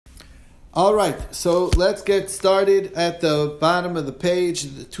All right, so let's get started at the bottom of the page,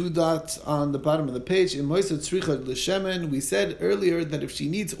 the two dots on the bottom of the page. In Moisat Tzricha L'Shemen, we said earlier that if she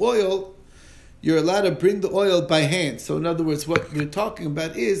needs oil, you're allowed to bring the oil by hand. So in other words, what we're talking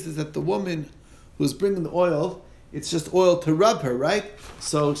about is that the woman who's bringing the oil, it's just oil to rub her, right?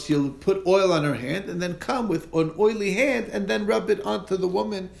 So she'll put oil on her hand and then come with an oily hand and then rub it onto the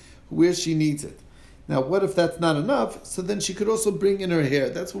woman where she needs it. Now, what if that's not enough? So then she could also bring in her hair.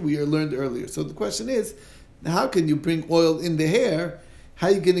 That's what we learned earlier. So the question is, how can you bring oil in the hair? How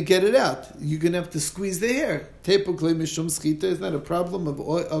are you going to get it out? You're going to have to squeeze the hair. Tepukle mishum schita is not a problem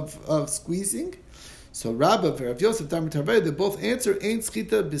of squeezing. So Rabba and Rav Yosef they both answer ain't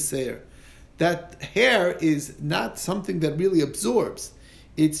schita b'seir. That hair is not something that really absorbs.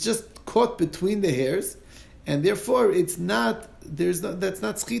 It's just caught between the hairs, and therefore it's not. That's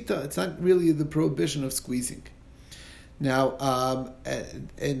not schita. It's not really the prohibition of squeezing. Now,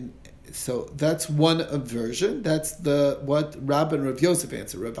 and so that's one version. That's what Rabbi and Rav Yosef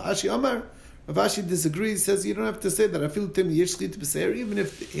answer. Rav Ashi Amar, Rav Ashi disagrees. Says you don't have to say that. I feel tim yesh schita b'seir, even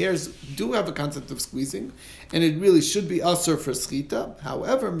if hairs do have a concept of squeezing, and it really should be asur for schita.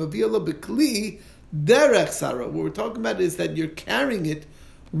 However, maviyala b'kli derech sarah. What we're talking about is that you're carrying it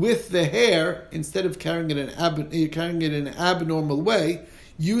with the hair instead of carrying it in an abnormal way,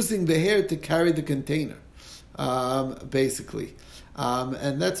 using the hair to carry the container, basically.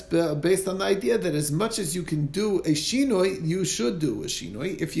 And that's based on the idea that as much as you can do a shinoi, you should do a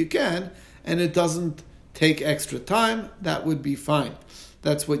shinoi if you can, and it doesn't take extra time, that would be fine.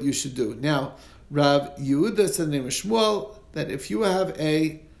 That's what you should do. Now, Rav Yehuda said in Shmuel that if you have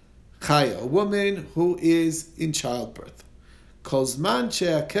a chaya, a woman who is in childbirth, Kozman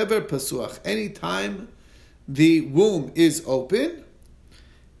she'akever pasuach. Anytime the womb is open,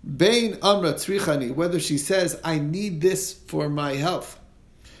 bein amra tzrichani, whether she says, I need this for my health,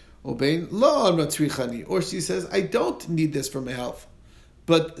 or bein lo amra tzrichani, or she says, I don't need this for my health,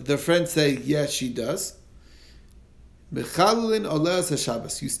 but the friends say, yes, she does. Mechalulin oleas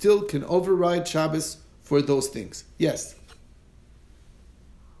haShabbos. You still can override Shabbos for those things. Yes.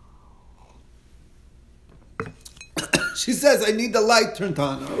 She says, I need the light turned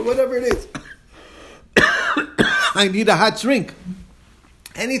on, or whatever it is. I need a hot drink.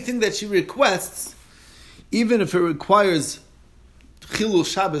 Anything that she requests, even if it requires Chilul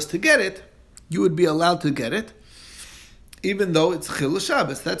Shabbos to get it, you would be allowed to get it, even though it's Chilul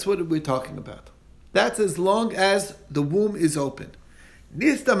Shabbos. That's what we're talking about. That's as long as the womb is open.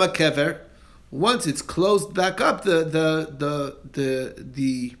 Nistam HaKever, once it's closed back up, the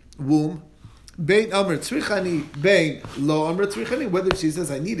womb, Bein Amr Tzrichani, Bein Lo Amr Tzrichani, whether she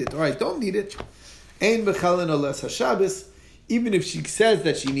says I need it or I don't need it, Ein Mechalin Oles HaShabbos, even if she says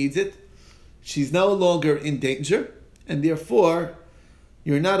that she needs it, she's no longer in danger, and therefore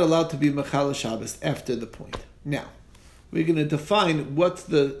you're not allowed to be Mechal Shabbos after the point. Now, we're going to define what's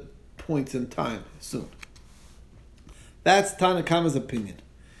the points in time soon. That's Tanakama's opinion,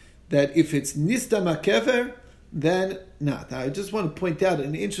 that if it's Nistam HaKever, then not. Now, I just want to point out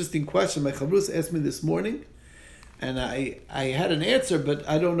an interesting question my Chavrus asked me this morning, and I had an answer, but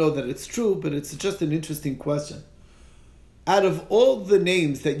I don't know that it's true, but it's just an interesting question. Out of all the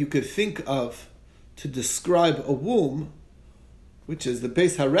names that you could think of to describe a womb, which is the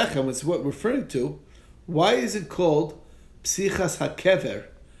Beis HaRechem, is what we're referring to, why is it called Psichas HaKever?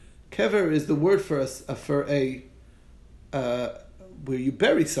 Kever is the word for where you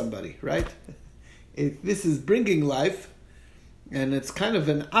bury somebody, right? This is bringing life, and it's kind of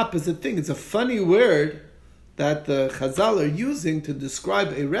an opposite thing. It's a funny word that the Chazal are using to describe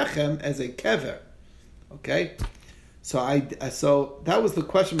a rechem as a kever. Okay? So that was the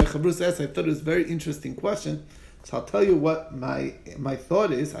question my Chavrus asked. I thought it was a very interesting question. So I'll tell you what my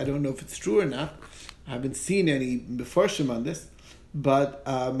thought is. I don't know if it's true or not. I haven't seen any mefarshim on this. But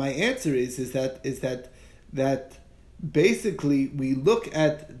my answer is that basically we look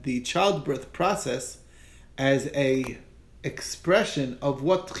at the childbirth process as a expression of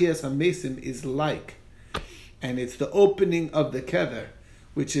what Tchias HaMesim is like, and it's the opening of the kever,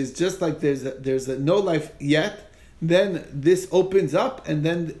 which is just like there's a no life yet, then this opens up and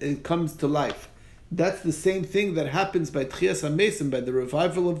then it comes to life. That's the same thing that happens by Tchias HaMesim, by the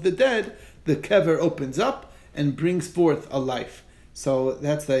revival of the dead. The kever opens up and brings forth a life. So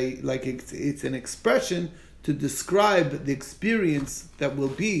that's it's an expression to describe the experience that will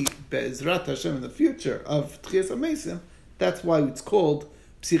be Be'ezrat Hashem in the future of Tchias HaMesim. That's why it's called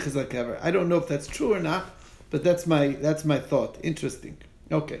Psichas HaKever. I don't know if that's true or not, but that's my thought. Interesting.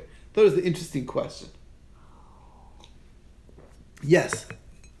 Okay, that was the interesting question. Yes.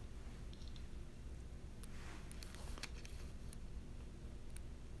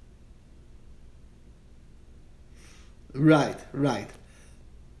 Right, right.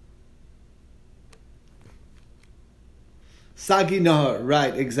 Sagi Nahar,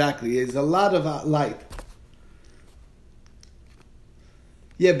 right, exactly. There's a lot of light.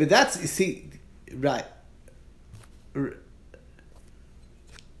 Yeah, but that's, you see, right.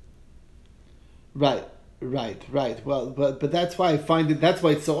 Right, right. Well, but that's why I find it, that's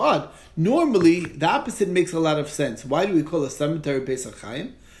why it's so odd. Normally, the opposite makes a lot of sense. Why do we call a cemetery Beis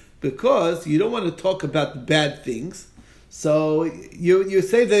HaChaim? Because you don't want to talk about bad things. So you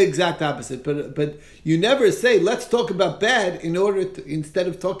say the exact opposite, but you never say let's talk about bad in order to, instead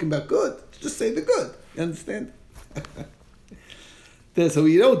of talking about good. Just say the good. You understand? So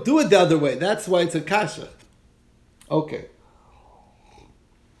you don't do it the other way. That's why it's a kasha. Okay.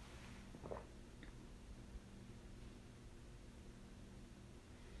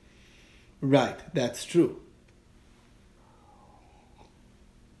 Right, that's true.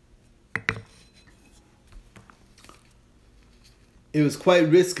 It was quite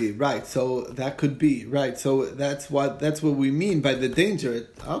risky, right? So that could be right. So that's what we mean by the danger.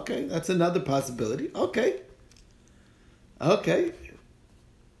 Okay, that's another possibility. Okay.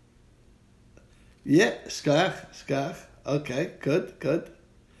 Yeah, shkach. Okay, good.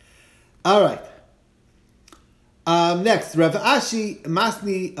 All right. Next, Rav Ashi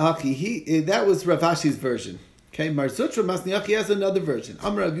Masni Aki. That was Rav Ashi's version. Okay, Mar Zutra Masni Aki has another version.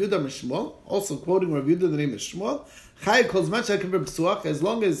 Amar Rav Yehuda Mishmuel, also quoting Rav Yehuda the name of Shmuel. Chai calls as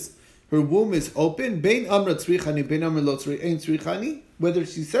long as her womb is open, bein amra tzrichani, bein amra lo tzrichani, whether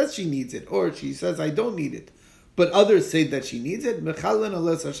she says she needs it or she says I don't need it, but others say that she needs it, mechalan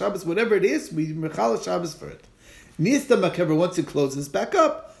alas Shabbos, whatever it is, we mechal Shabbos for it. Nista makever, once it closes back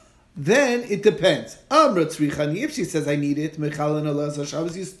up, then it depends. Amra tzrichani, if she says I need it, mechalan alas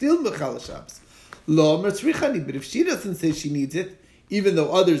Shabbos, you still mechal Shabbos. Lo amra tzrichani, but if she doesn't say she needs it, even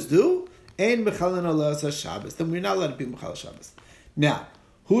though others do, and mechalan Allah Shabbos, then we're not allowed to be mechal Shabbos. Now,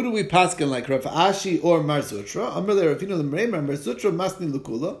 who do we paskin like Rav Ashi or Mar Zutra? Amar le Ravina l'mreimer Mar Zutra masni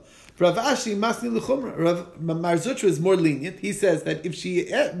l'kula. Rav Ashi masni l'chumra. Mar Zutra is more lenient. He says that if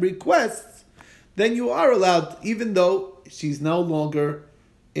she requests, then you are allowed, even though she's no longer,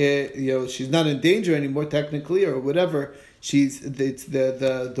 she's not in danger anymore technically or whatever.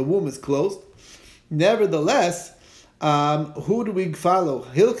 The womb is closed. Nevertheless. Who do we follow?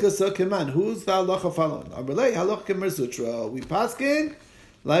 Hilchas Keman. Who's the halacha following? Amalei halacha Mar Zutra. We paskin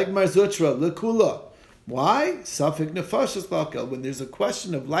like Mar Zutra lekula. Why? Safek nefashas lakel. When there's a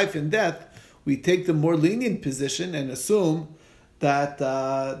question of life and death, we take the more lenient position and assume that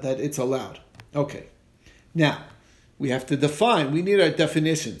that it's allowed. Okay. Now we have to define. We need our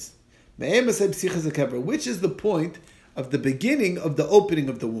definitions. Which is the point of the beginning of the opening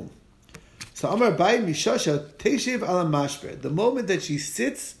of the womb? So Amar Bai Mishasha Teshiv ala Mashber. The moment that she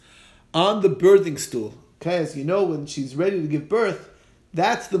sits on the birthing stool, okay, as you know, when she's ready to give birth,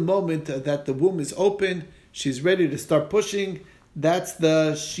 that's the moment that the womb is open. She's ready to start pushing. That's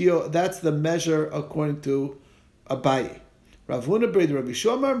the measure according to Abaye. Rav Huna Breid Rabbi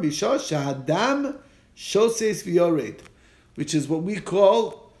Shomar Mishash Shahadam Shoses V'Yored, which is what we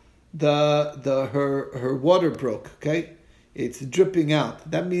call her water broke. Okay. It's dripping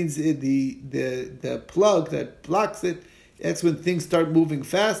out. That means the plug that blocks it, that's when things start moving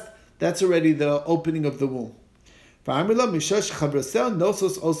fast. That's already the opening of the womb. The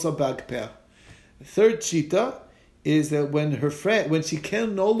third shita is that when she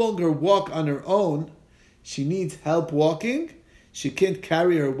can no longer walk on her own, she needs help walking, she can't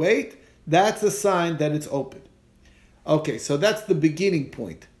carry her weight, that's a sign that it's open. Okay, so that's the beginning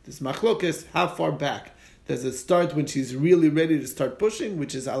point. This machlokes, how far back? Does it start when she's really ready to start pushing,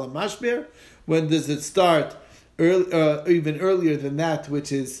 which is ala mashber? When does it start even earlier than that,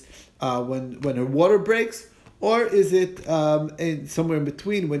 which is when her water breaks? Or is it somewhere in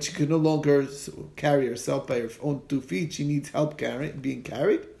between when she can no longer carry herself by her own 2 feet? She needs help being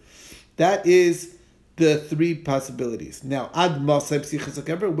carried. That is the three possibilities. Now, ad masay psichas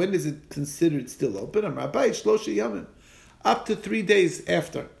hakever, when is it considered still open? Up to 3 days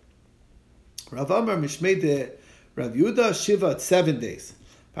after. Rav Amar Mishmei de Rav Yehuda Shiva at 7 days.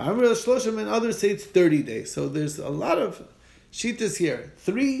 And others say it's 30 days. So there's a lot of shittas here: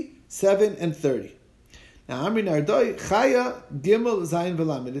 3, 7, and 30. Now Amri Nardoi Chaya Gimel Zayin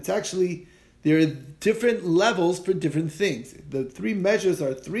Velamed. It's actually there are different levels for different things. The three measures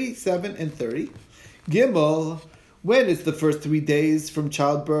are 3, 7, and 30. Gimel, when it's the first 3 days from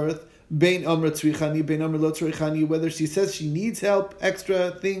childbirth. Bein Amra Tzrichani, Bein Amra Lo Tzrichani. Whether she says she needs help,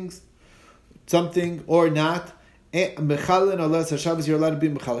 extra things. Something or not, Mechalin or Shabbos, you're allowed to be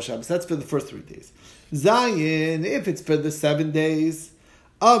Mechal Shabbos. That's for the first 3 days. Zayin, if it's for the 7 days,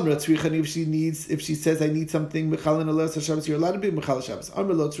 Amra tzrichani, if she says I need something mechalan alas Shabbos, you're allowed to be mechal Shabbos.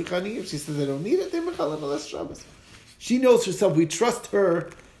 Amra lo tzrichani, if she says I don't need it, then mechalan alas Shabbos. She knows herself. We trust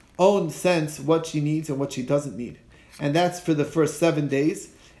her own sense what she needs and what she doesn't need, and that's for the first 7 days.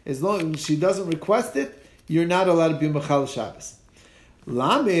 As long as she doesn't request it, you're not allowed to be mechal Shabbos.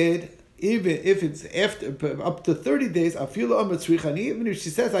 Lamed, even if it's after up to 30 days, afilu amra tzrichani, even if she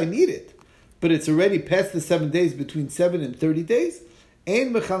says I need it, but it's already past the 7 days between 7 and 30 days.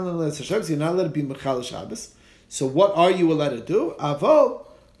 Ein mechalan alas Shabbos. You're not allowed to be mechal Shabbos. So what are you allowed to do? Avol,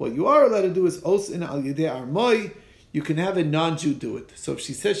 what you are allowed to do is osin al yedei armoi. You can have a non-Jew do it. So if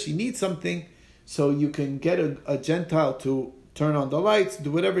she says she needs something, so you can get a Gentile to turn on the lights,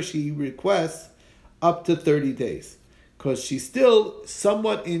 do whatever she requests, up to 30 days, because she's still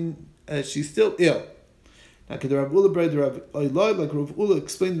somewhat she's still ill. Now, like Rav Ula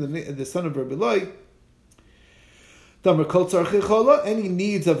explained, the son of Rabbi Eloi, any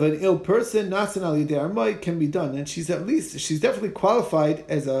needs of an ill person, nasan al yedei armai, can be done, and she's definitely qualified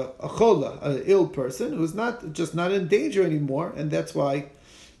as a chola, an ill person who's not in danger anymore, and that's why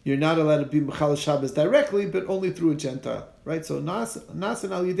you're not allowed to be mechal Shabbos directly, but only through a Gentile, right? So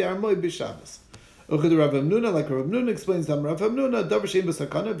nasan al yedei armai b'Shabbos. Rav Hamnuna, like Rav Hamnuna explains, Rav Hamnuna, davar shein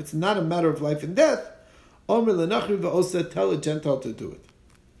b'sakana, if it's not a matter of life and death, omer lenachri v'osa, tell a Gentile to do it.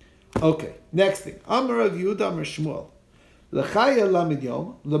 Okay, next thing. Amar Rav Yehuda Amar Shmuel. L'chaya lamid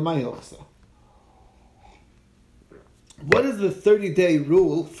yom l'may hilchsa. What is the 30-day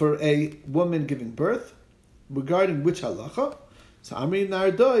rule for a woman giving birth? Regarding which halacha? So Amri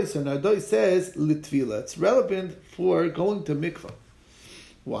Nardoi. So Nardoi says litvila. It's relevant for going to mikvah.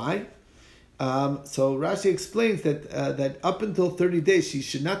 Why? So Rashi explains that up until 30 days she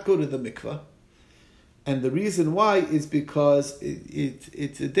should not go to the mikvah. And the reason why is because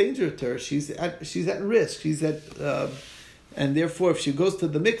it's a danger to her. She's at risk. And therefore, if she goes to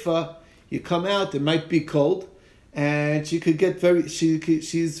the mikvah, you come out. It might be cold, and she could get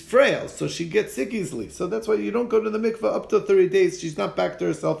she's frail, so she gets sick easily. So that's why you don't go to the mikvah up to 30 days. She's not back to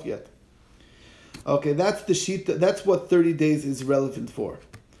herself yet. Okay, that's the sheet. That's what 30 days is relevant for.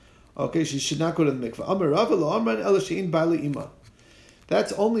 Okay, she should not go to the mikvah. Amar Rav lo amran ela she'in ba'li ima.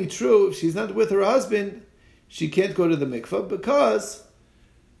 That's only true if she's not with her husband. She can't go to the mikvah because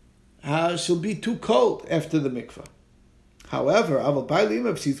she'll be too cold after the mikvah. However,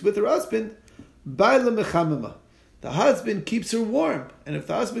 if she's with her husband, the husband keeps her warm. And if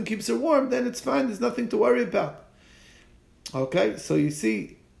the husband keeps her warm, then it's fine. There's nothing to worry about. Okay, so you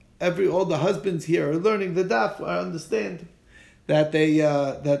see, all the husbands here are learning the daf. I understand that they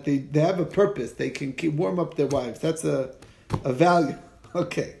have a purpose. They can warm up their wives. That's a value.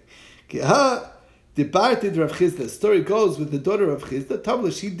 Okay. The story goes with the daughter of Chizda.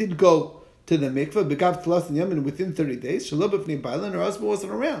 Tabla, she did go to the mikveh, begav tlas in Yemen within 30 days. Shalom b'fnei bailan, her husband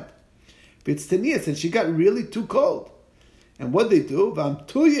wasn't around. It's Tanias, and she got really too cold. And what they do?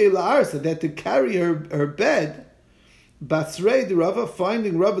 V'amtuye la'ar, so they had to carry her bed. Basrei the Rava,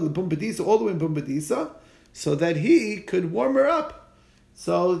 finding Rava l'pumbedisa, all the way in Pumbedisa, so that he could warm her up.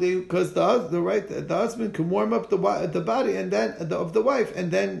 So because the husband can warm up the body and then of the wife,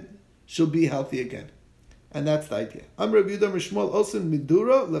 and then she'll be healthy again. And that's the idea. Amr Rav Yehuda Shmuel osin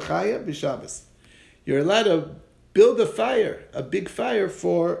midura lechaya b'Shabbos. You're allowed to build a big fire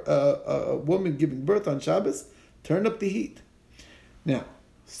for a woman giving birth on Shabbos. Turn up the heat. Now,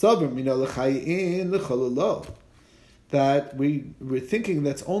 sabr mina lechaya in lechololo. That we're thinking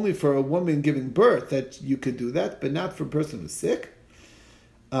that's only for a woman giving birth that you could do that, but not for a person who's sick.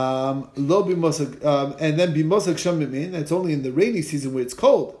 And then bimosag shamimin. That's only in the rainy season where it's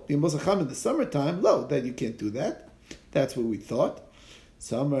cold. Bimosag cham in the summertime. That you can't do that. That's what we thought.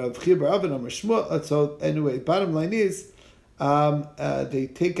 So anyway, bottom line is they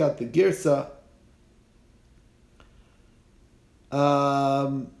take out the girsa.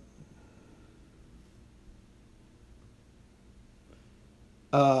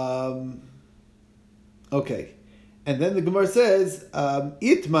 Okay. And then the Gemara says,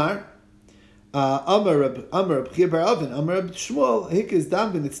 Itmar, Amar Reb Chia bar Avin, Amar Reb Shmuel, Hikis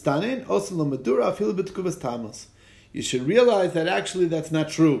dam v'nitztanin, oselo medura, afilu b'tkuvas tamos. You should realize that actually that's not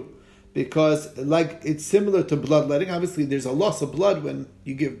true. Because it's similar to bloodletting. Obviously, there's a loss of blood when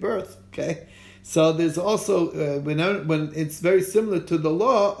you give birth, okay? So there's also, when it's very similar to the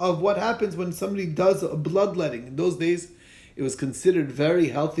law of what happens when somebody does a bloodletting. In those days, it was considered very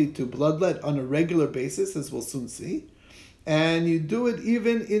healthy to bloodlet on a regular basis, as we'll soon see. And you do it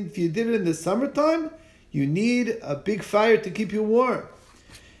even if you did it in the summertime, you need a big fire to keep you warm.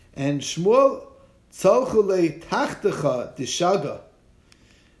 And Shmuel, tzalchu le tachtecha dishaga.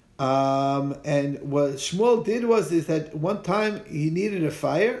 And what Shmuel did is that one time he needed a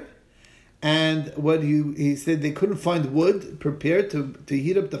fire, and what he said they couldn't find wood prepared to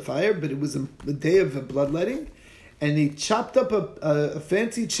heat up the fire, but it was a day of bloodletting, and he chopped up a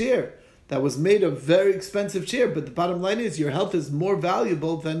fancy chair that was made of very expensive chair. But the bottom line is your health is more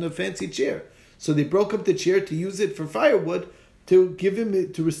valuable than a fancy chair. So they broke up the chair to use it for firewood to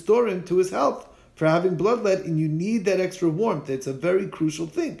restore him to his health for having bloodlet, and you need that extra warmth. It's a very crucial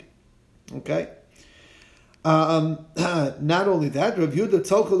thing. Okay. Not only that, Rav Yehuda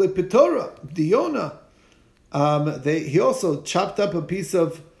tzolcha lepitora diona. He also chopped up a piece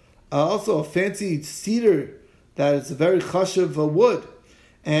of also a fancy cedar that is a very chashuv wood,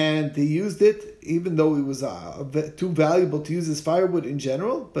 and they used it even though it was too valuable to use as firewood in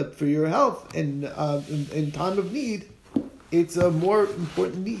general. But for your health and in time of need, it's a more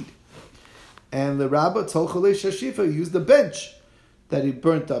important need. And the Rabbah tzolcha le'shashifa used the bench that he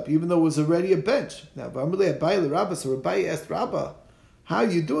burnt up, even though it was already a bench. Now, Abaye Rabbah, so Rabbi asked Rabbah, how are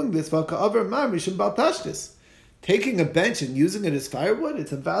you doing this? Taking a bench and using it as firewood,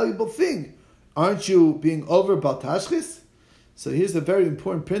 it's a valuable thing. Aren't you being over Baltashchis? So here's a very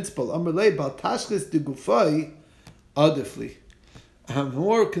important principle. Amrlei Baltashchis de Gufai adifli. I'm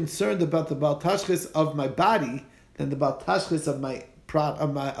more concerned about the Baltashchis of my body than the Baltashchis of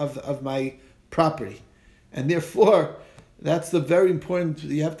my property. And therefore, that's the very important.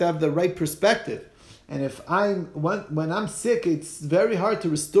 You have to have the right perspective. And when I'm sick, it's very hard to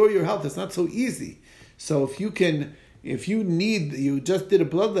restore your health. It's not so easy. So if you just did a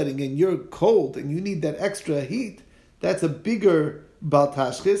bloodletting and you're cold and you need that extra heat, that's a bigger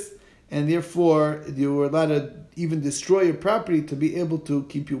baltashkis, and therefore you are allowed to even destroy your property to be able to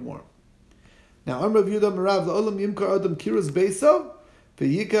keep you warm. Now, Amrav Yehuda Marav la'olam yimkar adam kirus beiso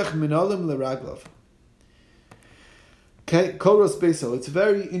v'yikach min olam l'raglav. Okay, koros beso. It's a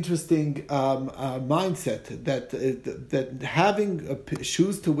very interesting mindset that having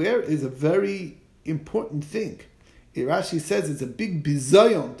shoes to wear is a very important thing. Rashi says it's a big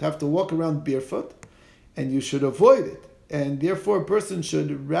bizayon to have to walk around barefoot, and you should avoid it. And therefore, a person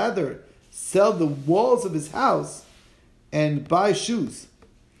should rather sell the walls of his house and buy shoes.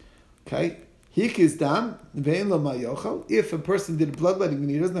 Okay, hikis dam vein lo mayochal. If a person did bloodletting and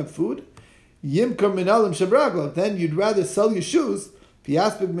he doesn't have food, Yimkar minalim shabraglo. Then you'd rather sell your shoes and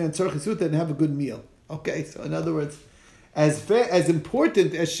have a good meal. Okay, so in other words, as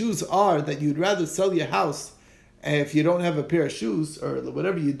important as shoes are, that you'd rather sell your house if you don't have a pair of shoes or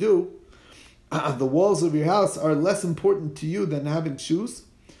whatever you do, the walls of your house are less important to you than having shoes.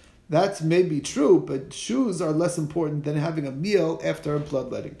 That's maybe true, but shoes are less important than having a meal after a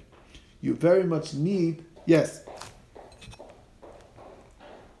bloodletting. You very much need, yes.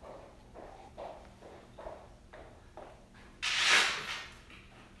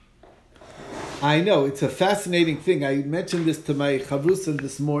 I know, it's a fascinating thing. I mentioned this to my chavrusa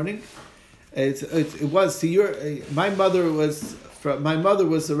this morning. My mother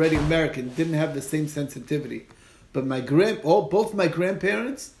was already American, didn't have the same sensitivity. But both my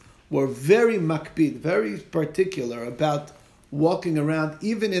grandparents were very makpid, very particular about walking around,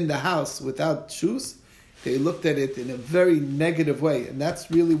 even in the house, without shoes. They looked at it in a very negative way. And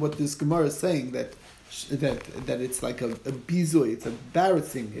that's really what this Gemara is saying, that it's like a bizui, it's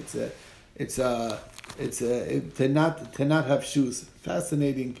embarrassing, to not have shoes.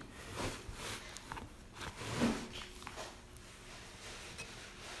 Fascinating.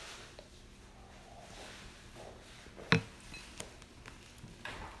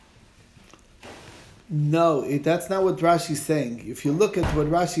 No, that's not what Rashi's saying. If you look at what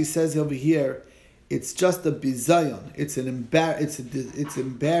Rashi says over here, it's just a bizayon. It's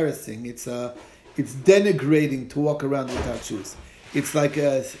embarrassing. It's denigrating to walk around without shoes. It's like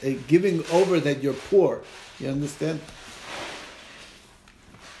a giving over that you're poor. You understand?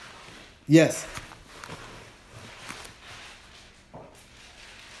 Yes.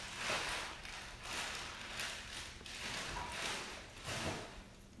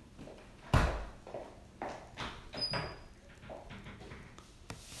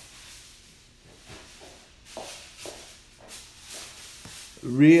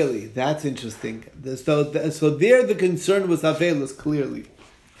 Really, that's interesting. So there the concern was Avelus, clearly.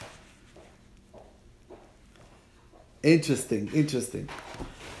 Interesting.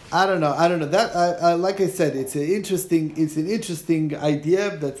 I don't know. That like I said, it's an interesting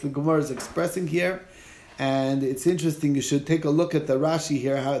idea that the Gemara is expressing here, and it's interesting. You should take a look at the Rashi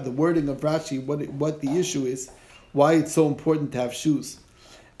here, how the wording of Rashi, what the issue is, why it's so important to have shoes.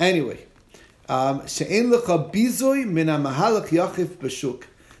 Anyway. There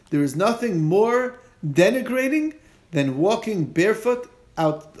is nothing more denigrating than walking barefoot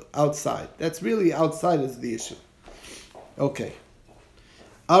outside. That's really outside is the issue. Okay.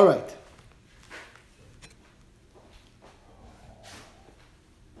 All right.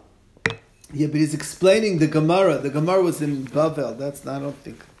 Yeah, but he's explaining the Gemara. The Gemara was in Bavel. I don't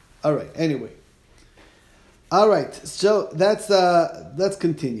think. All right. Anyway. All right. So let's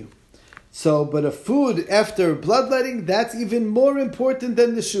continue. So, but a food after bloodletting, that's even more important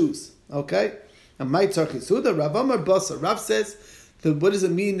than the shoes. Okay? And my tzarchi suda, Rav Amar Basa. Rav says, what does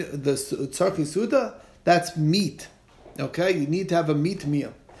it mean, the tzarchi suda? That's meat. Okay? You need to have a meat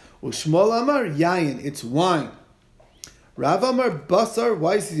meal. Ushmol Amar, yayin, it's wine. Rav Amar Basar,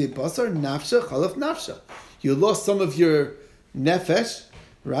 why is he Basar? Nafsha, chalaf nafsha. You lost some of your nefesh,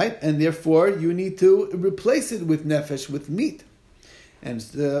 right? And therefore, you need to replace it with nefesh, with meat. And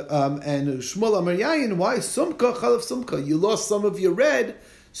Shmuel Amar Yayin, why sumka chalaf sumka? You lost some of your red,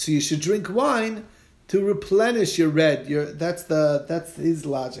 so you should drink wine to replenish your red. That's his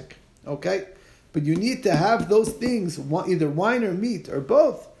logic, okay? But you need to have those things, either wine or meat or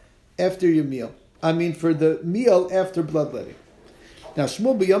both, after your meal. I mean, for the meal after bloodletting. Now,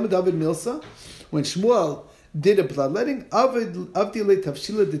 Shmuel b'yom David Milsa, when Shmuel did a bloodletting, avdile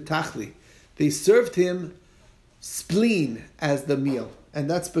tavshila detachli, they served him spleen as the meal, and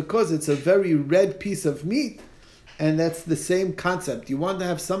that's because it's a very red piece of meat, and that's the same concept. You want to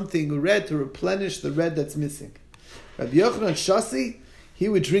have something red to replenish the red that's missing. Rabbi Yochanan Shasi, he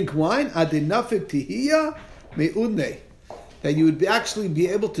would drink wine adenafik tihiya meudne, that you would actually be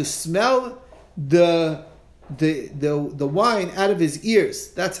able to smell the wine out of his ears.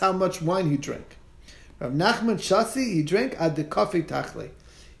 That's how much wine he drank. Rav Nachman Shasi, he drank adekafi tachle.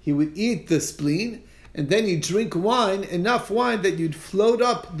 He would eat the spleen, and then you drink wine, enough wine that you'd float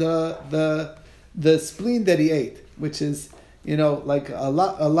up the spleen that he ate, which is, like a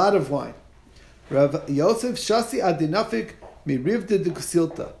lot of wine. Rav Yosef Shasi adinafik mirivda de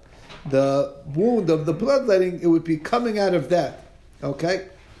kusilta. The wound of the bloodletting, it would be coming out of that. Okay?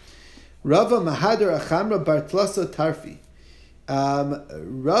 Rava Mahadar Achamra Bartlasa Tarfi.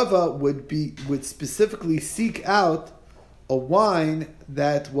 Rava would specifically seek out a wine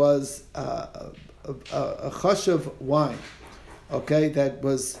that was a chashav wine, okay, that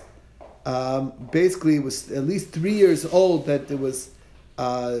was basically was at least 3 years old. That it was,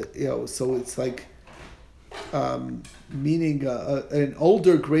 so it's like meaning an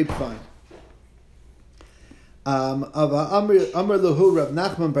older grapevine. Amar Lahu Rav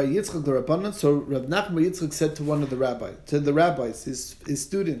Nachman bar Yitzchak the Rabbanan. So Rav Nachman bar Yitzchak said to the rabbis, his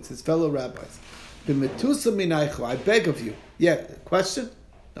students, his fellow rabbis, "B'metusa minaycho, I beg of you." Yeah, question?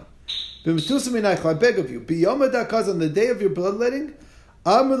 No. "B'metusa minaycho, I beg of you. B'yom hadakaz, on the day of your bloodletting,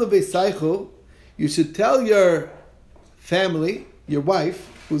 Amar leveisaycho, you should tell your family, your wife,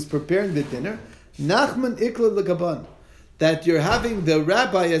 who's preparing the dinner, Nachman ikla legaban, that you're having the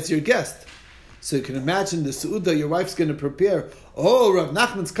rabbi as your guest." So you can imagine the Su'udah your wife's going to prepare. Oh, Rav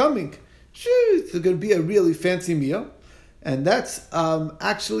Nachman's coming. It's going to be a really fancy meal. And that's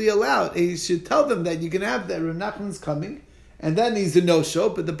actually allowed. You should tell them that you can have that Rav Nachman's coming. And then he's a no-show.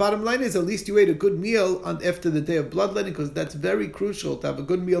 But the bottom line is at least you ate a good meal after the day of bloodletting, because that's very crucial to have a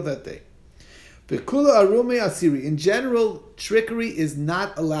good meal that day. V'kula arume asiri. In general, trickery is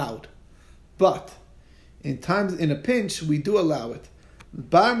not allowed. But in a pinch, we do allow it.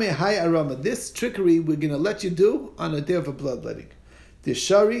 Bar mehai arama. This trickery we're going to let you do on a day of a bloodletting. The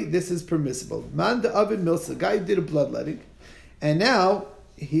shari, this is permissible. Man the oven milsa, guy did a bloodletting, and now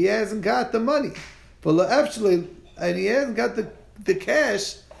he hasn't got the money, and he hasn't got the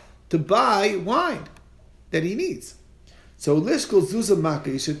cash to buy wine that he needs. So lishkol zuzah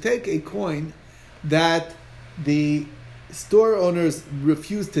maka, you should take a coin that the store owners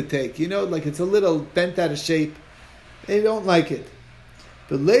refuse to take. Like it's a little bent out of shape. They don't like it.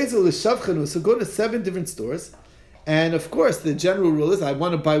 The lezel l'shavchanu, so go to 7 different stores, and of course the general rule is I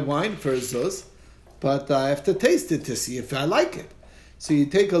want to buy wine for a zuz, but I have to taste it to see if I like it. So you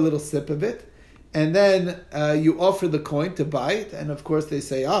take a little sip of it, and then you offer the coin to buy it, and of course they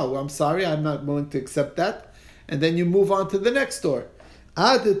say, "Oh, well, I'm sorry, I'm not willing to accept that," and then you move on to the next store.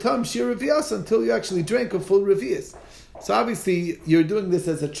 Ad tam shir revias, until you actually drink a full revias. So obviously you're doing this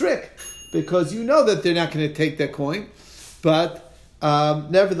as a trick because you know that they're not going to take that coin, but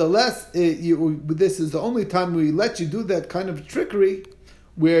nevertheless, this is the only time we let you do that kind of trickery,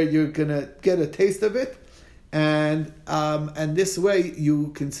 where you're gonna get a taste of it, and this way you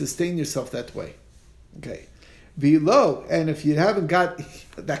can sustain yourself that way. Okay, below, and if you haven't got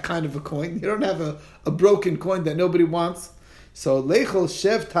that kind of a coin, you don't have a broken coin that nobody wants. So lechol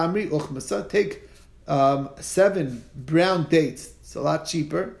shev tamri uchmasa, take 7 brown dates. It's a lot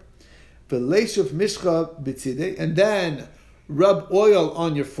cheaper. V'leishuv mishcha b'tzidei, and then rub oil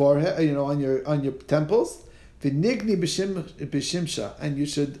on your forehead, on your temples. V'nigni b'shimsha, and you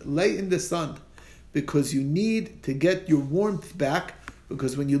should lay in the sun, because you need to get your warmth back.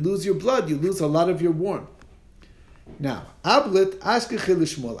 Because when you lose your blood, you lose a lot of your warmth. Now, Ablet Ashkechil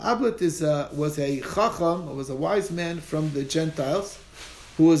Shmuel. Ablet was a chacham, was a wise man from the Gentiles,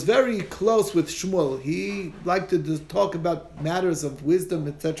 who was very close with Shmuel. He liked to talk about matters of wisdom,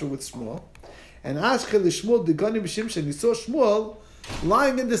 etc., with Shmuel. And Ashkechil Shmuel Digani b'Shimsha, he saw Shmuel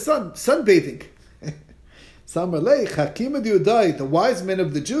lying in the sun, sunbathing. Samarlei Chakim Yudai, the wise men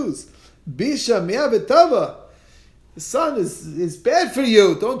of the Jews. Bisha Miavetava. The sun is bad for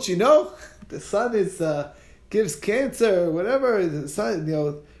you, don't you know? The sun gives cancer, whatever. The sun,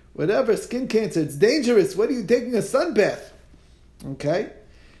 whatever, skin cancer. It's dangerous. What are you taking a sun bath? Okay.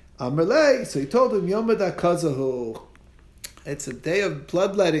 Amarlei. So he told him Yom Kazahu. It's a day of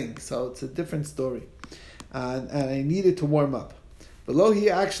bloodletting, so it's a different story, and I needed to warm up. Below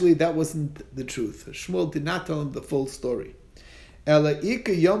here, actually, that wasn't the truth. Shmuel did not tell him the full story. There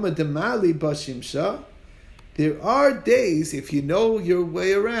are days, if you know your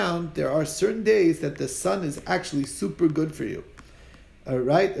way around, there are certain days that the sun is actually super good for you.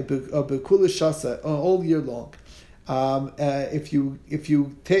 Right? All year long. If you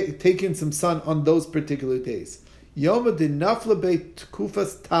take in some sun on those particular days. The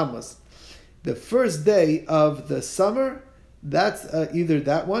first day of the summer, that's either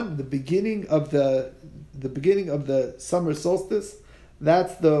that one, the beginning of the summer solstice,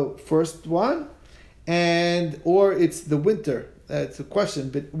 that's the first one, or it's the winter. It's a question,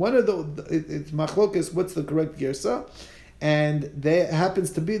 but one of it's machlokas. What's the correct girsa? And there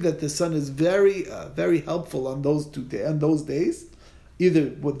happens to be that the sun is very, very helpful on those days,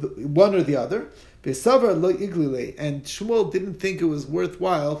 either with one or the other. And Shmuel didn't think it was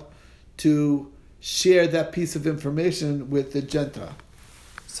worthwhile to share that piece of information with the Gentile.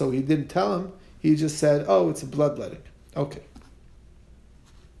 So he didn't tell him, he just said, oh, it's a bloodletting. Okay.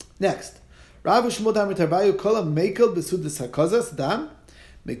 Next. Rav Shmuel Damar Tarbayu Kola Mekel Besudas HaKazas Dam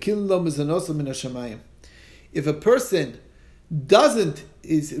Mekil Lo Mizanosel Min HaShamayim. If a person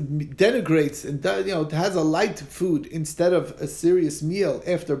denigrates and has a light food instead of a serious meal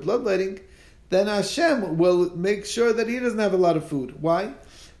after bloodletting, then Hashem will make sure that he doesn't have a lot of food. Why?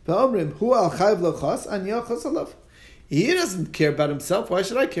 He doesn't care about himself. Why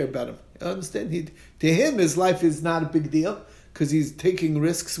should I care about him? You understand? To him, his life is not a big deal because he's taking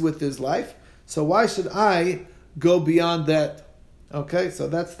risks with his life. So why should I go beyond that? Okay, so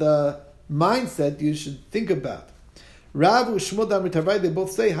that's the mindset you should think about. Rav Shmuel Damar Tarbai, they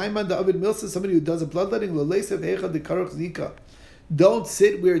both say, Haiman da Avid Milsa, somebody who does a bloodletting, Lolesev Echa de Karach Zika. Don't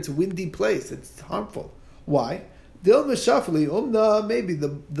sit where it's a windy place. It's harmful. Why? Dil Meshafli, maybe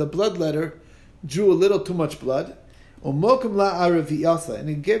the bloodletter drew a little too much blood. Umokum la araviyasa,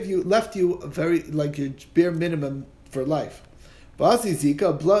 and it left you a very, like your bare minimum for life. Vasi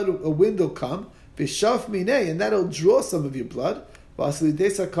Zika, a wind will come, Vishaf Minei, and that'll draw some of your blood. Vasili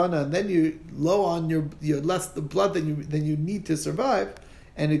Desakana, and then you're low on you're less the blood than you need to survive,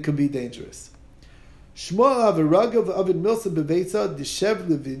 and it could be dangerous. Shmuel Avaragav Avid Milsa Bevetza Dishev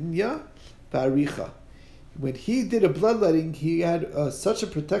Levinya Varicha. When he did a bloodletting, he had such a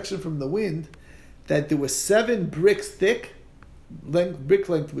protection from the wind that there was 7 bricks thick, brick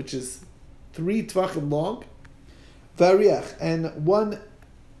length, which is 3 tvachim long, variach, and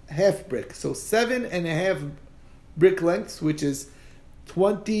 1/2 brick. So 7.5 brick lengths, which is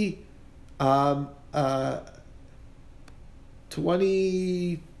 22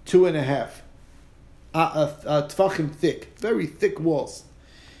 and a half tvachim thick, very thick walls.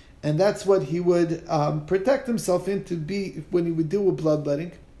 And that's what he would protect himself in to be when he would do a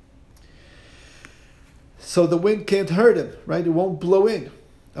bloodletting. So the wind can't hurt him, right? It won't blow in,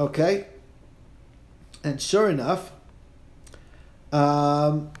 okay? And sure enough,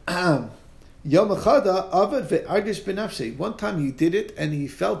 Yom Echada Avad ve'argish benafshe. One time he did it and he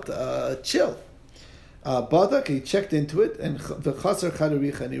felt chill. Badak, he checked into it, and v'chasar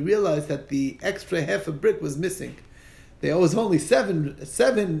chadaricha, and he realized that the extra half a brick was missing. There was only seven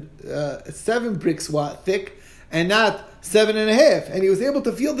bricks thick, and not 7.5, and he was able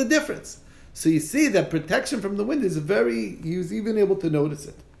to feel the difference. So you see that protection from the wind is he was even able to notice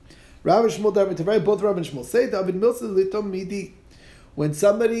it. Rav Shmuel Damar Tarbai, both Rav and Shmuel say, David Milsa litom midi. When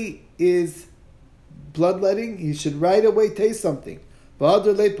somebody is bloodletting, you should right away taste something,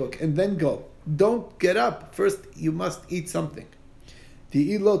 and then go. Don't get up. First, you must eat something.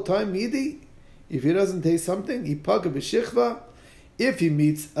 The ilo time midi. If he doesn't taste something, ipaga b'shichva. If he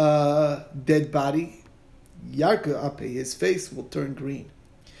meets a dead body, yarka ape, his face will turn green.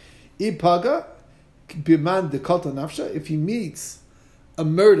 Ipaga biman dekalta nafsha, if he meets a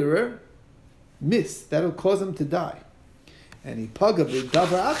murderer, that'll cause him to die. And he paga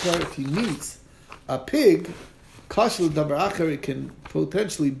b'davar achar, if he meets a pig, kashel davar achar, it can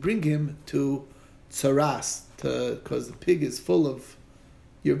potentially bring him to tsaras, because the pig is full of.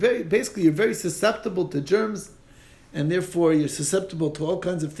 You're very susceptible to germs, and therefore you're susceptible to all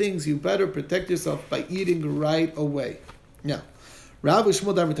kinds of things. You better protect yourself by eating right away. Now, Rav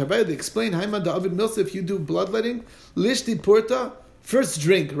Shmuel David Tarvei, they explain, Haimad David Milsa, if you do bloodletting, lishti purta, first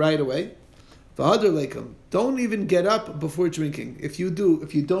drink right away. V'hadar leikum, don't even get up before drinking. If you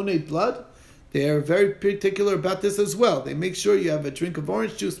donate blood, they are very particular about this as well. They make sure you have a drink of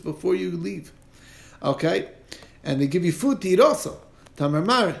orange juice before you leave. Okay? And they give you food to eat also.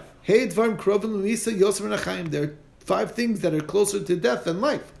 Tamar hey dvarim krovim l'misa yosef v'nachayim. There are 5 things that are closer to death than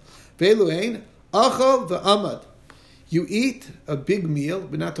life. Ve'elu'ein, achal v'amad. You eat a big meal.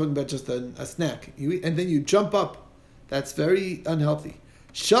 We're not talking about just a snack. You eat, and then you jump up. That's very unhealthy.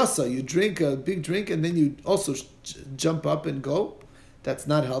 Shasa, you drink a big drink, and then you also jump up and go. That's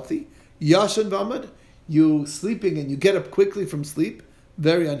not healthy. Yashan v'amad, you sleeping and you get up quickly from sleep.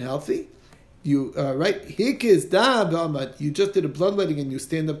 Very unhealthy. You Hikiz da v'amad, you just did a bloodletting and you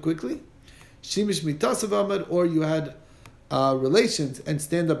stand up quickly. Shimish mitasav v'amad, or you had relations and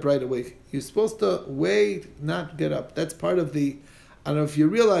stand up right away. You're supposed to wait, not get up. That's part of the. I don't know if you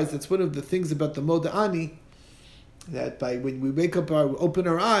realize that's one of the things about the Moda'ani, that when we wake up, open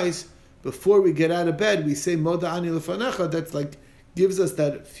our eyes before we get out of bed, we say Moda'ani lefanecha. That's like gives us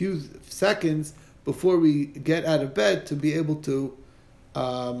that few seconds before we get out of bed to be able to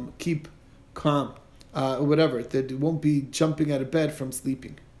keep calm, or whatever, that it won't be jumping out of bed from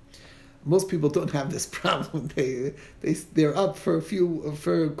sleeping. Most people don't have this problem. They're up for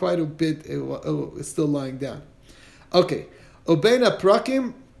quite a bit, still lying down. Okay, Obena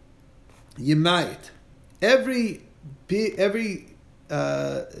prakim yimayit. Every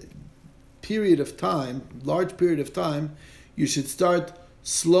period of time, large period of time, you should start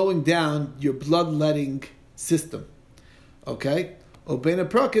slowing down your bloodletting system. Okay. And then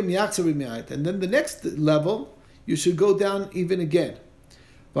the next level, you should go down even again.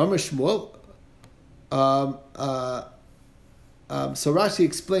 So Rashi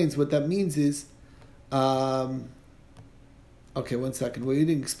explains what that means is, okay, 1 second. Well, you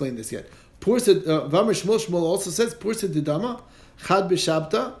didn't explain this yet. Shmuel also says, Pursa Didama, Chad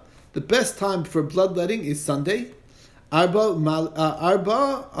B'Shabta, the best time for bloodletting is Sunday, Arba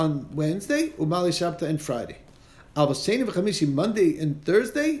on Wednesday, Umali Shabta and Friday. Monday and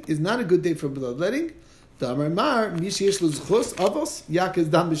Thursday is not a good day for bloodletting. If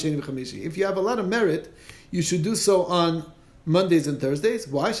you have a lot of merit, you should do so on Mondays and Thursdays.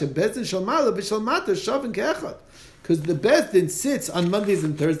 Why? Because the Beis Din sits on Mondays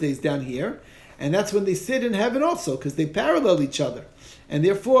and Thursdays down here, and that's when they sit in heaven also, because they parallel each other. And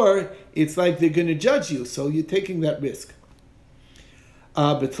therefore, it's like they're going to judge you, so you're taking that risk.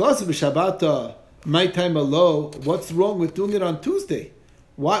 My time alone. What's wrong with doing it on Tuesday?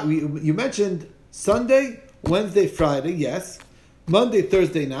 Why? You mentioned Sunday, Wednesday, Friday, yes. Monday,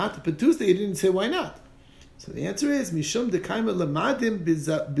 Thursday, not. But Tuesday, you didn't say why not. So the answer is Mishum dekaima lamadim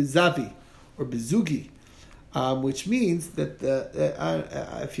bizavi or bizugi, which means that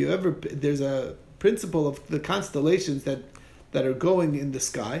if you ever, there's a principle of the constellations that are going in the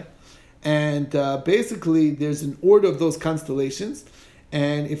sky, and basically there's an order of those constellations.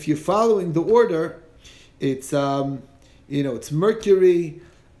 And if you're following the order, it's it's Mercury,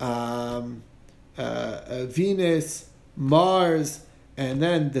 Venus, Mars, and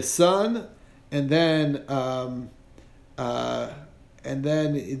then the Sun, and then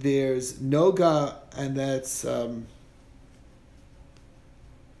there's Noga, and that's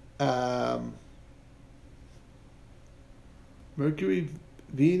Mercury,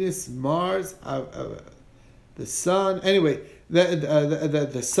 Venus, Mars, the Sun. Anyway.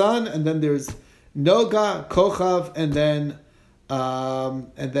 The sun, and then there's Noga, Kochav, and then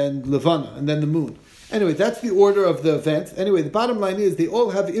Levana, and then the moon. Anyway, that's the order of the events. Anyway, the bottom line is they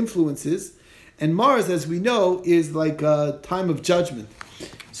all have influences, and Mars, as we know, is like a time of judgment.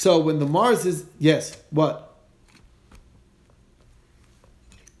 So when the Mars is, yes, what?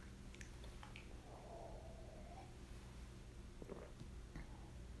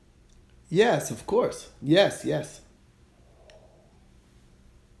 Yes, of course. Yes.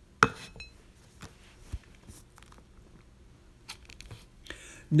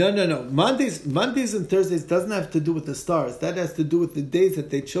 No. Mondays and Thursdays doesn't have to do with the stars. That has to do with the days that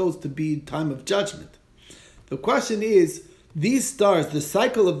they chose to be time of judgment. The question is, these stars, the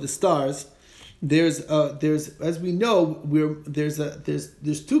cycle of the stars, there's as we know, there's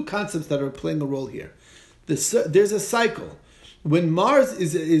 2 concepts that are playing a role here. There's a cycle. When Mars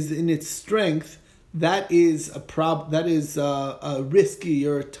is in its strength, that is a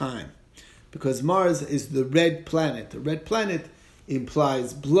riskier time, because Mars is the red planet. The red planet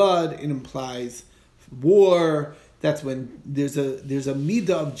implies blood. It implies war. That's when there's a midah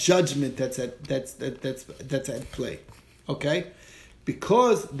of judgment that's at play. Okay,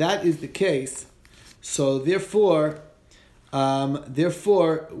 because that is the case. So therefore,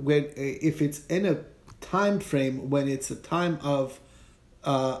 when if it's in a time frame when it's a time of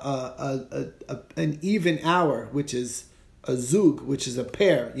an even hour, which is a zug, which is a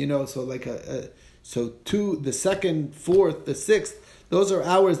pair, so like so two, the second, fourth, the sixth, those are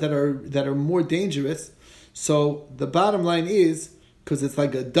hours that are more dangerous. So the bottom line is, because it's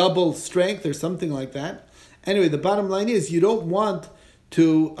like a double strength or something like that. Anyway, the bottom line is you don't want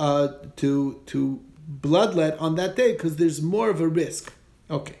to bloodlet on that day because there's more of a risk.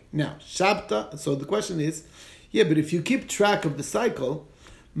 Okay, now Shabta. So the question is, but if you keep track of the cycle,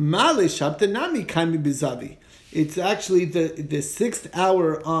 Male Shabta Nami Kaimi Bizavi. It's actually the sixth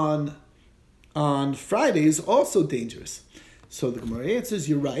hour on Friday is also dangerous. So the Gemara answers,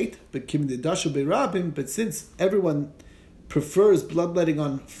 you're right, but Kim Dashu Berabim. But since everyone prefers bloodletting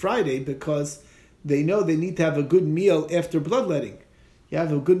on Friday because they know they need to have a good meal after bloodletting. You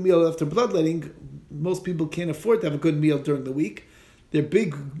have a good meal after bloodletting. Most people can't afford to have a good meal during the week. Their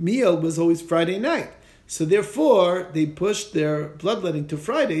big meal was always Friday night. So therefore, they pushed their bloodletting to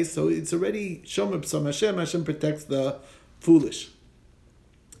Friday, so it's already Shomer B'Som Hashem. Hashem protects the foolish.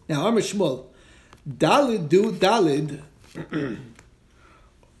 Now, Amar Shmuel, Dalid do Dalid.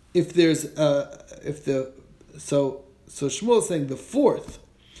 So Shmuel is saying the fourth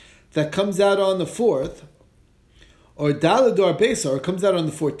that comes out on the fourth, or Dalid or Besa, or comes out on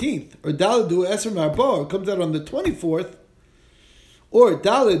the 14th, or Dalid or Esr Marba, or comes out on the 24th, or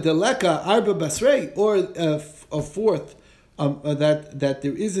Dalid Deleka Arba Basrei, or a fourth that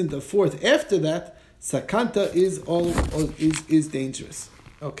there isn't a fourth after that. Sakanta is dangerous.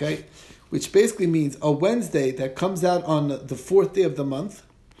 Okay, which basically means a Wednesday that comes out on the fourth day of the month,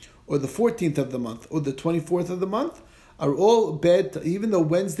 or the 14th of the month, or the 24th of the month, are all bad. Even though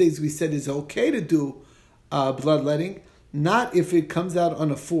Wednesdays we said is okay to do bloodletting, not if it comes out on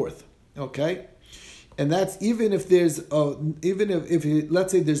a fourth. Okay. And that's even if there's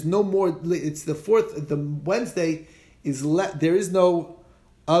let's say there's no more. It's the fourth. The Wednesday is there is no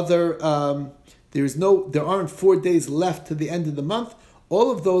other. There aren't 4 days left to the end of the month. All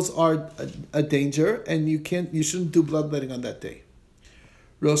of those are a danger, and you shouldn't do bloodletting on that day.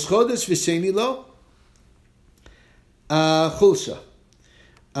 Rosh Chodesh v'Sheni lo chulsha,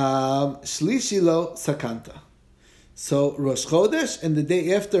 Shlishi lo sakanta. So Rosh Chodesh and the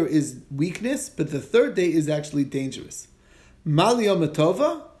day after is weakness, but the third day is actually dangerous. Mali Yom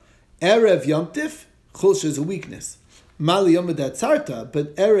Tova, Erev Yom Tif, Chulsha is a weakness. Mali Yom Datzarta,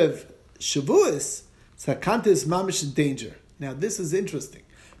 but Erev Shavuos, Sakanta is mamish danger. Now this is interesting.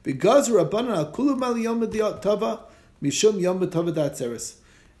 Because Rabbanan al Kulu Mali Yom Tova, Mishum Yom Tova Datzeres.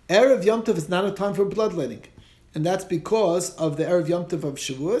 Erev Yom Tov is not a time for bloodletting. And that's because of the Erev Yom Tov of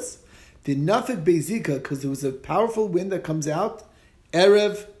Shavuos. The Nafik Beizika, because there was a powerful wind that comes out,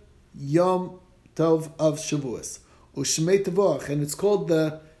 Erev Yom Tov of Shavuos, Ushmei Tavoach, and it's called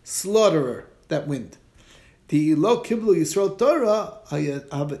the slaughterer, that wind. The Lo Kiblu Yisrael Torah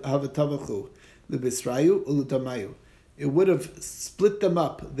Havatavachu, Libisrayu Ulutamayu. It would have split them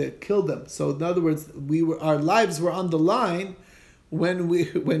up, they killed them. So in other words, our lives were on the line when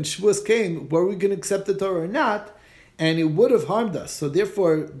Shavuos came. Were we going to accept the Torah or not? And it would have harmed us. So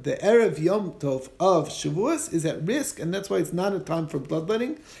therefore, the Erev Yom Tov of Shavuos is at risk, and that's why it's not a time for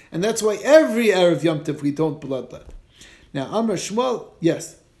bloodletting. And that's why every Erev Yom Tov we don't bloodlet. Now, Amar Shmuel,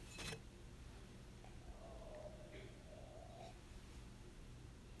 yes.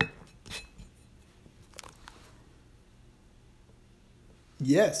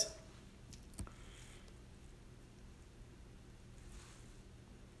 Yes.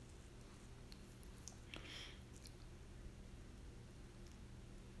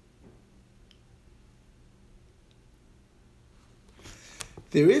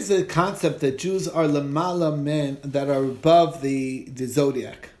 There is a concept that Jews are lamala men that are above the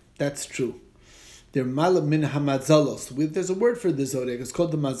zodiac. That's true. They're mala min hamazalos. There's a word for the zodiac. It's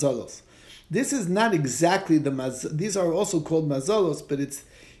called the mazalos. This is not exactly the these are also called mazalos, but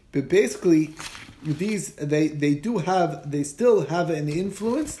basically these they still have an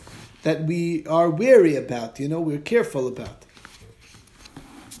influence that we are wary about. We're careful about.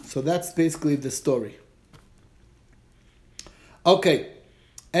 So that's basically the story. Okay.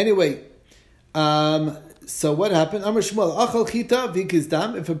 Anyway, so what happened? Amar Shmuel, Achal Chita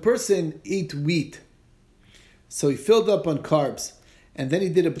Vikizdam. If a person eat wheat, so he filled up on carbs, and then he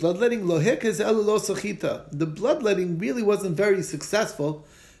did a bloodletting. The bloodletting really wasn't very successful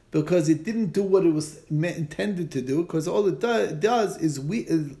because it didn't do what it was intended to do. Because all it does is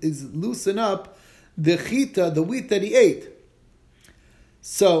loosen up the chita, the wheat that he ate.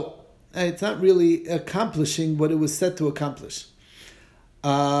 So it's not really accomplishing what it was set to accomplish.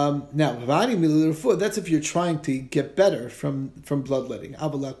 Now, that's if you're trying to get better from bloodletting.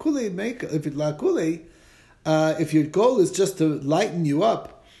 If your goal is just to lighten you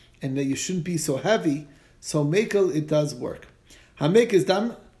up and that you shouldn't be so heavy, so mekel, it does work. Hamek is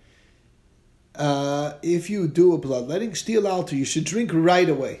dam. If you do a bloodletting, shtil alter, you should drink right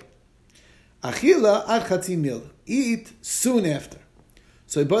away. Achila ad chatzi mil, eat soon after.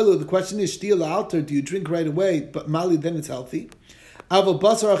 So the question is, shtil alter, do you drink right away? But mali, then it's healthy. Aval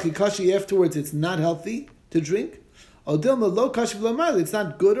basar achikashi, afterwards it's not healthy to drink. Odilma lo kashi v'lo mali, it's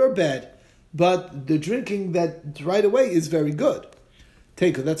not good or bad. But the drinking that right away is very good.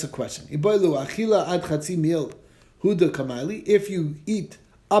 That's a question. If you eat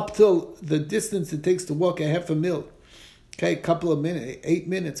up till the distance it takes to walk a half a mil, a couple of minutes, 8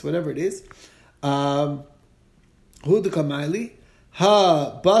 minutes, whatever it is. Huda kamaili,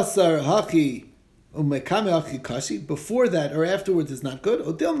 ha basar haki umekame haki kashi. Before that or afterwards is not good.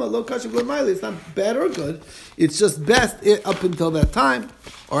 Odilma lo kashi v'lo, it's not bad or good. It's just best up until that time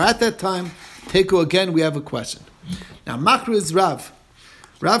or at that time. Teku, again, we have a question. Now, Machru is Rav.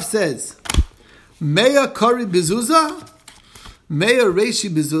 Rav says, Meya kari bizuza, Meya reishi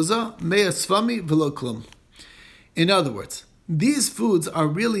bizuza, Meya svami v'lo klum. In other words, these foods are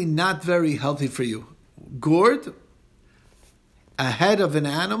really not very healthy for you. Gourd, a head of an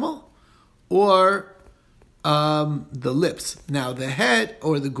animal, or the lips. Now, the head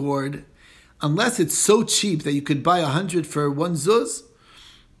or the gourd, unless it's so cheap that you could buy 100 for one zuz,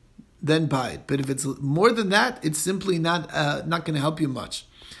 then buy it. But if it's more than that, it's simply not going to help you much.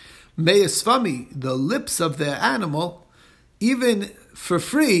 Meyasfami, the lips of the animal, even for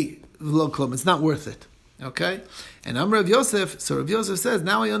free, it's not worth it. Okay? And Rav Yosef, so Rav Yosef says,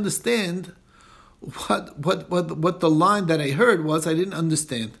 now I understand what the line that I heard was. I didn't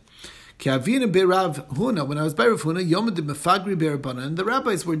understand. When I was by Rav Huna, and the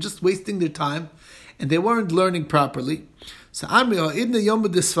rabbis were just wasting their time, and they weren't learning properly. So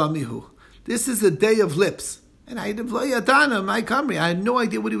this is a day of lips. And I had no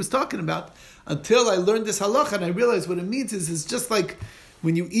idea what he was talking about until I learned this halacha, and I realized what it means is it's just like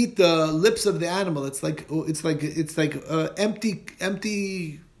when you eat the lips of the animal, it's like empty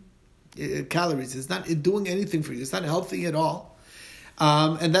calories. It's not doing anything for you. It's not healthy at all.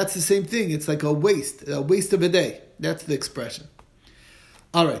 And that's the same thing. It's like a waste of a day. That's the expression.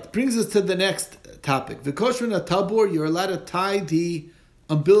 All right, brings us to the next topic. V'koshrin atabor, you're allowed to tie the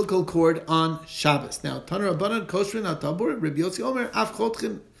umbilical cord on Shabbos. Now, Taner Rabbanan, koshrin atabor, Rabbi Yossi Omer, af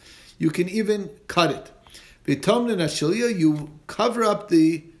chotchin, you can even cut it. V'tomnin ashilya, you cover up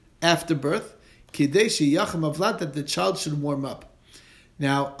the afterbirth, kidei sheyacham avlad, that the child should warm up.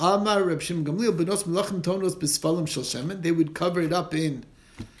 Now, Amar Reb Shimon Gamliel, benos melachim tonos b'sfalim shel shemen, they would cover it up in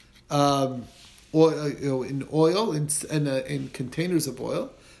oil, in containers of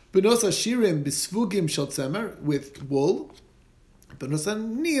oil. Benos ashirim b'svugim shel tzemer, with wool. Benos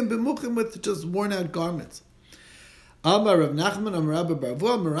aniyim b'muchim, with just worn out garments. Amar Rav Nachman, Amar Rabba Bar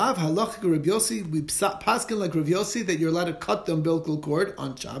Avua, Marav halachik Rav Yossi, we paskin like Rav Yossi that you're allowed to cut the umbilical cord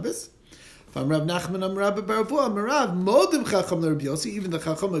on Shabbos. From Rav Nachman, Amar Rabba Bar Avua, Marav modim chacham Rav Yossi, even the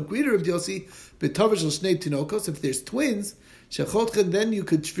chacham agreed to Rav Yossi, b'tover shel shnei tinokos, if there's twins, shechotchen, then you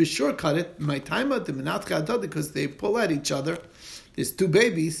could for sure cut it. My time the menatcha adad, because they pull at each other. There's two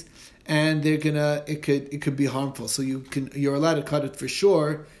babies, and it could be harmful. So you're allowed to cut it for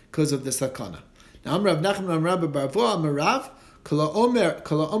sure because of the sakana. Now I'm Rav Nachman, I'm Rabbi Bar Avua, I'm Rav kala omer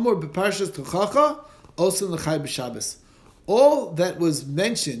b'parshas Tochacha also l'chai b'Shabbos. All that was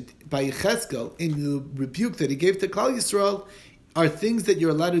mentioned by Yechezkel in the rebuke that he gave to Klal Yisrael are things that you're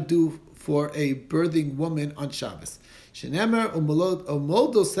allowed to do for a birthing woman on Shabbos. Shenemer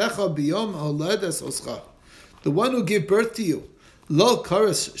umoldosecha biyom holadas oscha. The one who gave birth to you, lo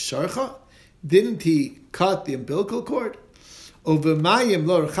karas sharcha, didn't he cut the umbilical cord? Over mayim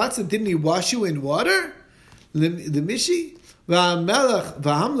lo rchatza, didn't he wash you in water? The mishi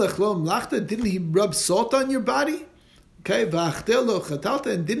v'hamlech lo mlachta, didn't he rub salt on your body? Okay, v'achtel lo chatalta,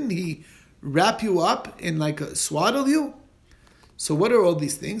 and didn't he wrap you up and swaddle you? So what are all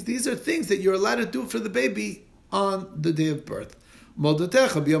these things? These are things that you're allowed to do for the baby on the day of birth. You're allowed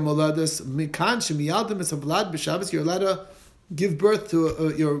to give birth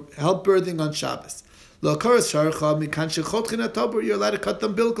to your help birthing on Shabbos. You're allowed to cut the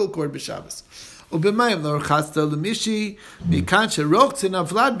umbilical cord b'Shabbos.